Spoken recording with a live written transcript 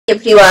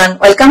Everyone,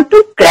 welcome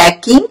to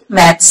Cracking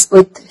Maths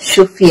with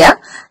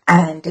SUFIA.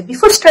 And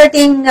before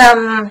starting,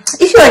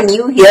 if you are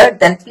new here,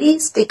 then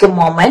please take a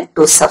moment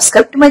to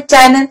subscribe to my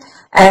channel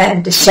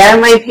and share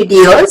my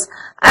videos.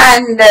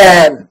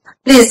 And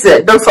please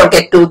don't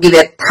forget to give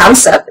a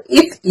thumbs up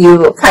if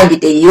you find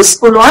it a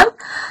useful one.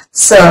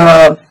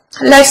 So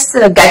let's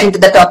get into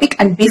the topic.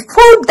 And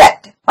before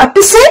that, what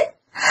to say?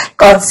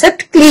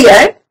 Concept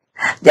clear.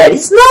 There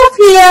is no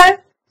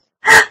fear.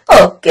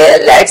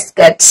 Okay, let's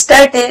get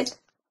started.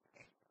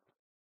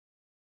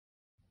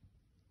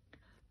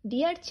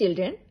 Dear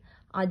children,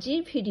 আজিৰ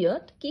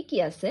ভিডিঅ'ত কি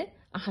আছে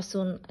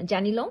আহাচোন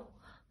জানি লওঁ।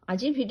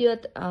 আজিৰ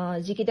ভিডিঅ'ত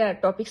যিকেইটা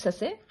topics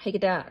আছে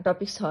সেইকেইটা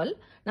টপিকস হল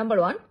Number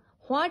 1,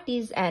 what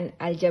is an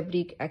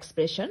algebraic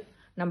expression?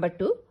 Number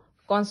 2,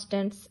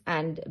 constants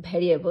and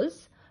variables.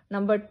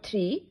 Number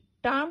 3,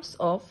 terms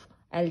of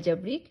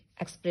algebraic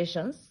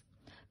expressions.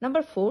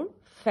 Number 4,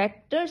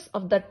 factors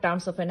of the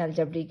terms of an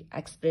algebraic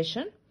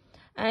expression.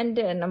 And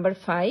number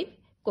 5,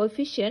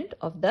 coefficient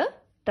of the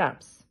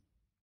terms.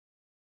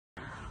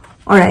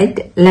 Alright,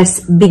 let's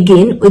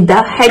begin with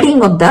the heading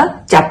of the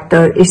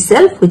chapter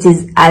itself, which is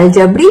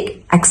algebraic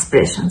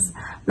expressions.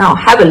 Now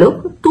have a look,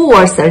 two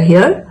words are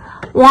here.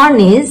 One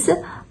is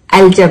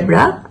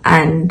algebra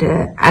and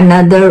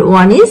another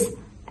one is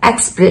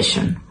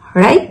expression,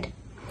 right?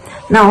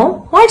 Now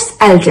what's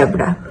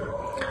algebra?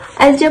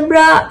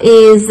 Algebra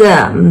is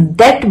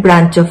that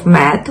branch of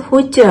math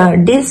which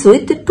deals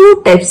with two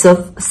types of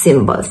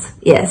symbols.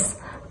 Yes,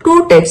 two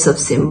types of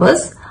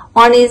symbols.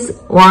 One is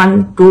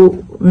 1,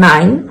 2,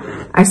 9,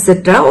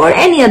 etc. or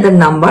any other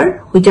number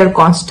which are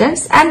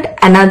constants, and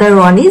another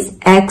one is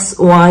X,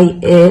 Y,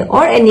 A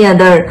or any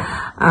other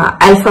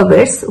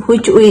alphabets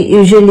which we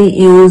usually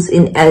use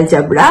in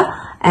algebra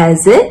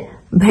as a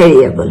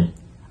variable.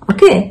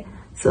 Okay,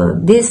 so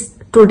these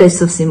two types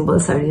of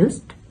symbols are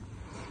used.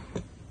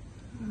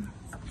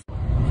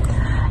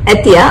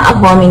 এতিয়া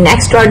আমি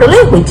next word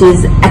which is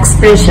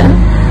expression,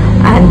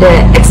 and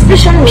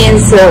expression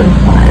means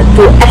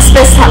to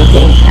express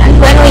something, and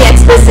when we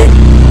express it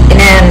in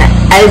an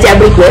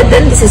algebraic way,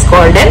 then this is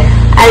called an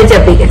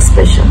algebraic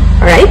expression,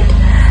 right?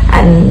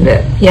 And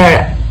here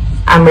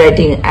I'm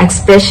writing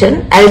expression,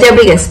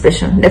 algebraic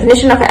expression.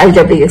 Definition of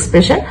algebraic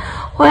expression: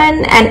 when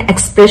an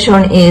expression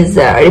is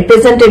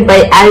represented by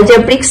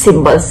algebraic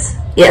symbols.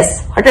 Yes,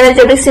 what are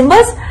algebraic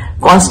symbols?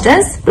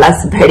 Constants plus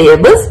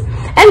variables.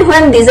 And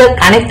when these are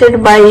connected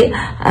by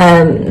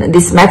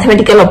these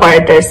mathematical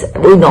operators,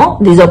 we know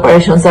these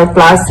operations are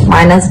plus,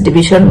 minus,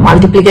 division,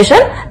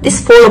 multiplication. These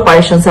four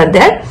operations are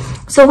there.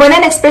 So when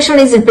an expression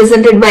is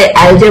represented by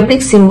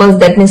algebraic symbols,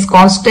 that means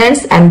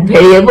constants and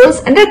variables,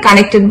 and are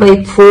connected by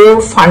four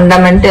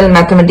fundamental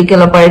mathematical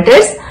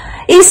operators,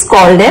 is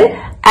called an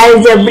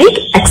algebraic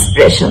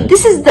expression.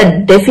 This is the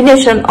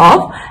definition of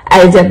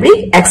algebraic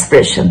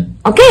expression.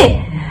 Okay,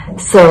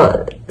 so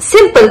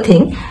simple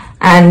thing.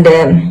 And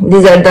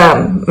these are the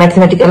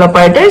mathematical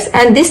operators,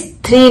 and this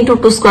 3 into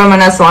 2 square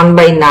minus 1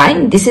 by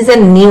 9, this is a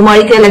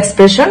numerical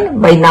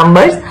expression by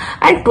numbers,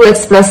 and 2x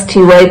plus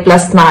 3y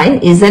plus 9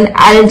 is an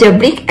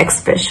algebraic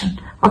expression.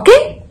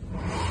 Okay,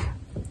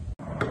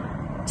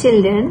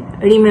 children,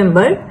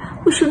 remember,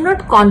 we should not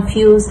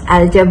confuse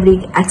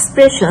algebraic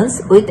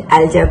expressions with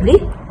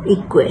algebraic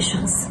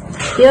equations.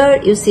 Here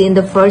you see in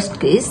the first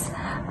case,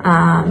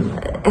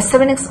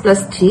 7x plus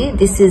 3,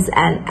 this is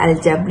an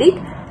algebraic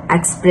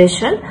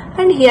expression,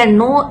 and here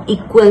no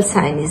equal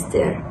sign is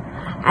there.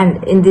 And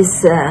in this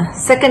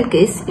second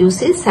case, you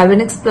see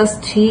 7x plus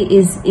 3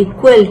 is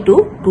equal to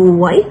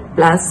 2y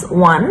plus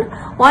 1.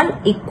 One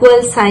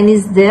equal sign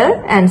is there,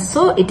 and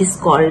so it is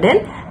called an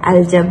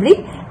algebraic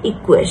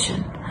equation.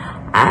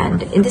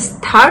 And in this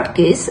third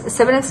case,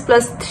 7x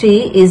plus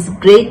 3 is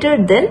greater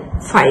than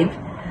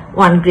 5.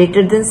 One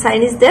greater than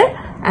sign is there,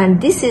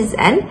 and this is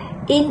an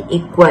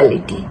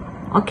inequality.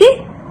 Okay,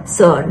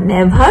 so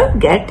never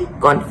get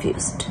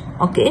confused.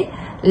 Okay,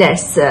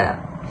 let's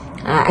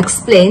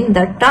explain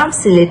the terms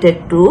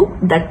related to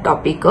the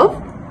topic of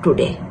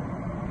today.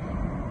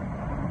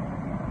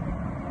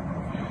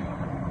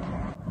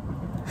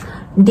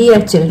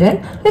 Dear children,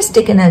 let's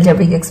take an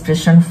algebraic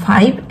expression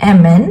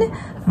 5mn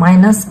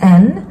minus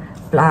n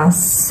plus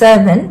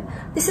 7.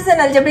 This is an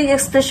algebraic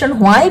expression.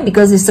 Why?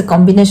 Because it's a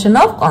combination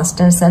of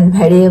constants and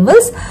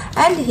variables,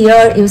 and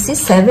here you see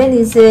 7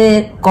 is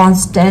a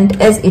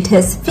constant as it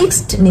has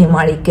fixed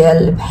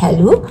numerical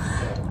value,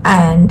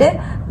 and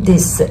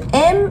this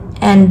m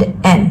and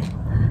n,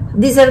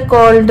 these are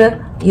called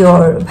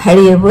your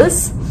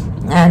variables,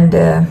 and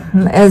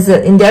as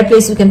in their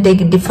place you can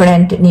take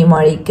different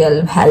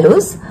numerical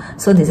values,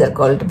 so these are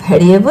called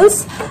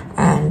variables.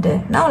 And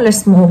now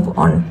let's move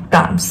on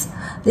terms.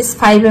 This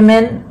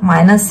 5mn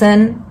minus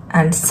n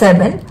and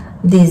 7,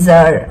 these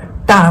are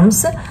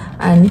terms,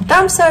 and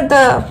terms are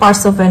the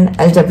parts of an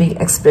algebraic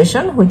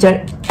expression which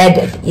are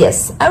added.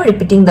 Yes, I'm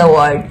repeating the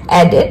word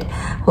added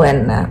when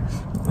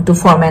to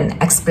form an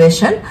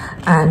expression.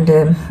 And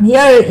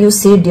here you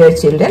see, dear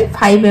children,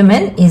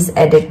 5mn is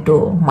added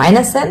to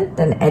minus n,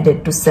 then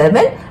added to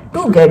 7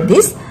 to get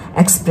this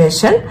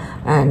expression.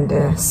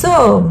 And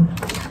so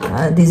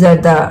these are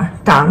the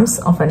terms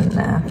of an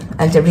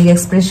algebraic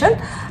expression.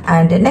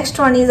 And the next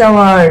one is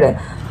our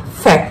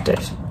factor.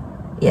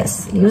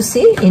 Yes, you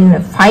see in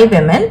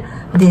 5mn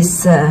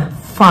this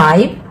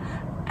 5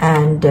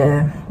 and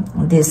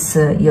this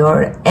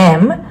your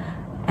m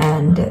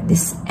and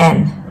this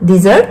n.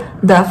 These are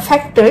the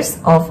factors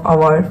of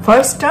our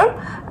first term,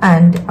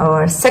 and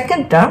our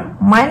second term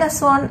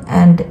 -1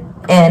 and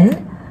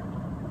n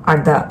are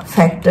the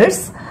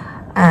factors.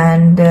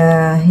 And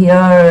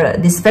here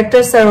these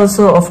factors are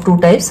also of two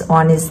types.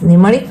 One is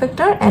numeric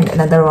factor and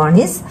another one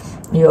is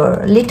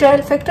your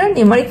literal factor.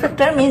 Numeric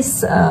factor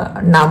means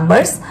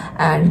numbers,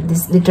 and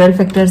this literal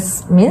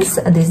factors means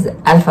these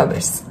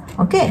alphabets.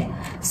 Okay,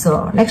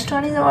 so next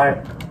one is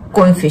our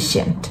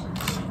coefficient.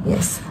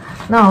 Yes,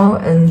 now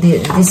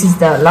this is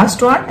the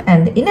last one,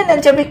 and in an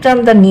algebraic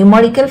term the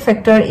numerical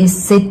factor is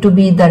said to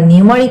be the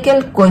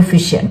numerical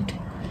coefficient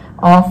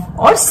of,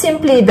 or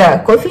simply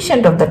the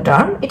coefficient of the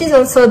term. It is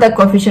also the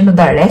coefficient of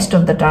the rest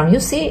of the term. You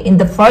see in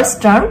the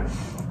first term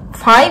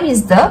 5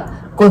 is the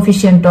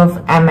coefficient of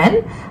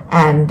mn,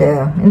 and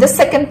in the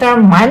second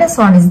term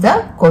 -1 is the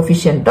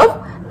coefficient of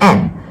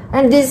n,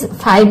 and these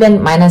 5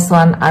 and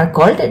 -1 are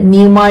called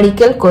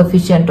numerical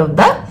coefficient of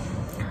the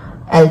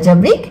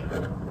algebraic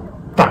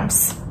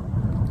terms.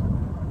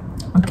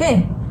 Okay,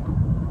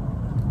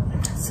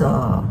 so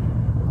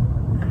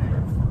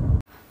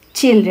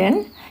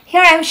children,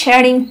 here I am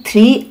sharing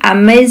 3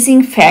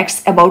 amazing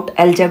facts about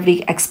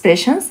algebraic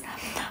expressions.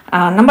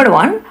 Number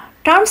 1,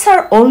 terms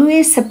are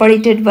always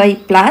separated by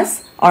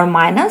plus or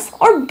minus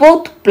or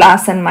both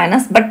plus and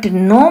minus, but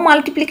no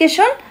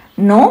multiplication,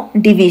 no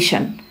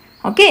division.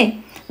 Okay,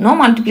 no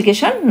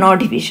multiplication, no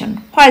division.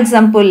 For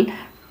example,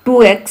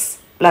 2x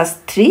plus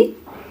 3,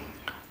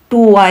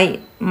 2y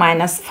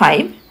minus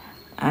 5,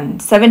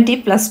 and 70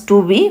 plus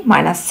 2b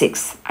minus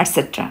 6,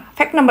 etc.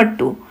 Fact number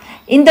 2,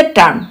 in the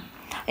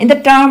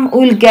term we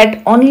will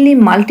get only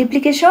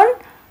multiplication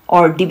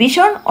or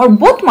division or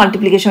both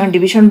multiplication and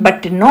division,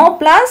 but no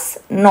plus,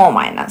 no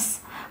minus.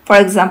 For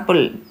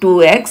example,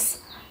 2x,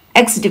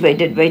 x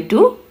divided by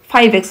 2,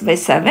 5x by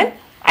 7,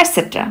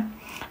 etc.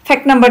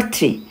 Fact number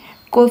 3,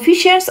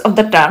 coefficients of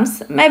the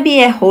terms may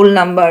be a whole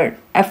number,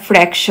 a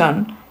fraction,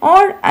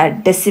 or a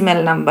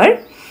decimal number.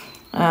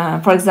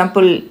 For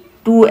example,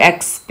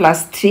 2x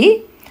plus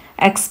 3,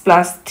 x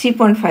plus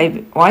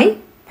 3.5y,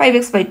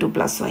 5x by 2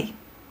 plus y.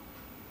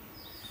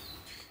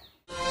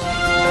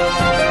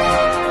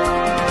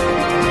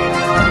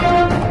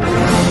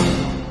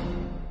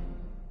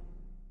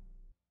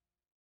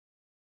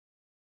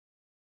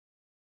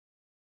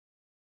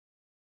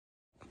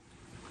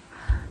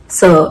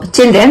 So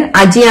children,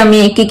 aji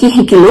ami kiki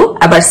hikilu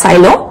abar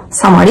sailo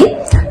summary.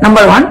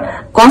 Number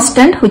 1,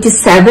 constant which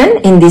is 7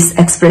 in this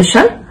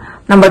expression.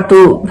 Number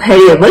 2,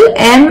 variable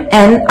m,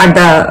 n are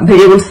the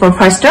variables for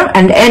first term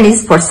and n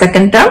is for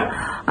second term.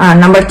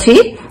 Number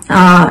 3,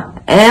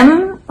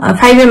 m,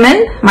 5mn,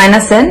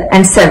 -n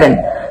and 7.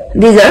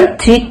 These are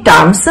 3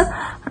 terms.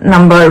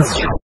 Number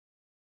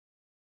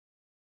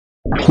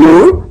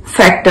 4,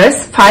 factors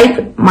 5,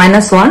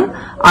 -1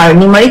 are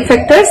numeric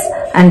factors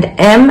and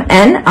m,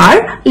 n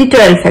are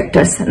literal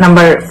factors.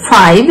 Number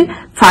 5,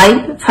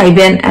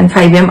 5n and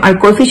 5m are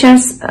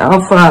coefficients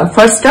of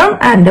first term,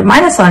 and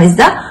 -1 is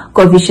the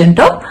coefficient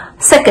of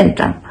second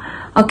term.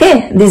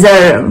 Okay, these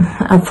are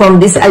from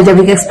this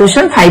algebraic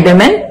expression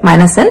 5mn,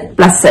 -n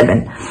plus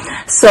 7.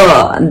 So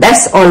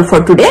that's all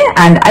for today,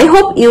 and I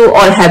hope you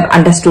all have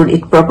understood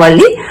it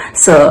properly.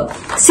 So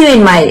see you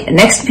in my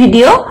next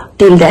video.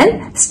 Till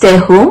then, stay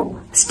home,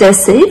 stay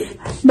safe.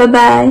 Bye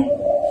bye.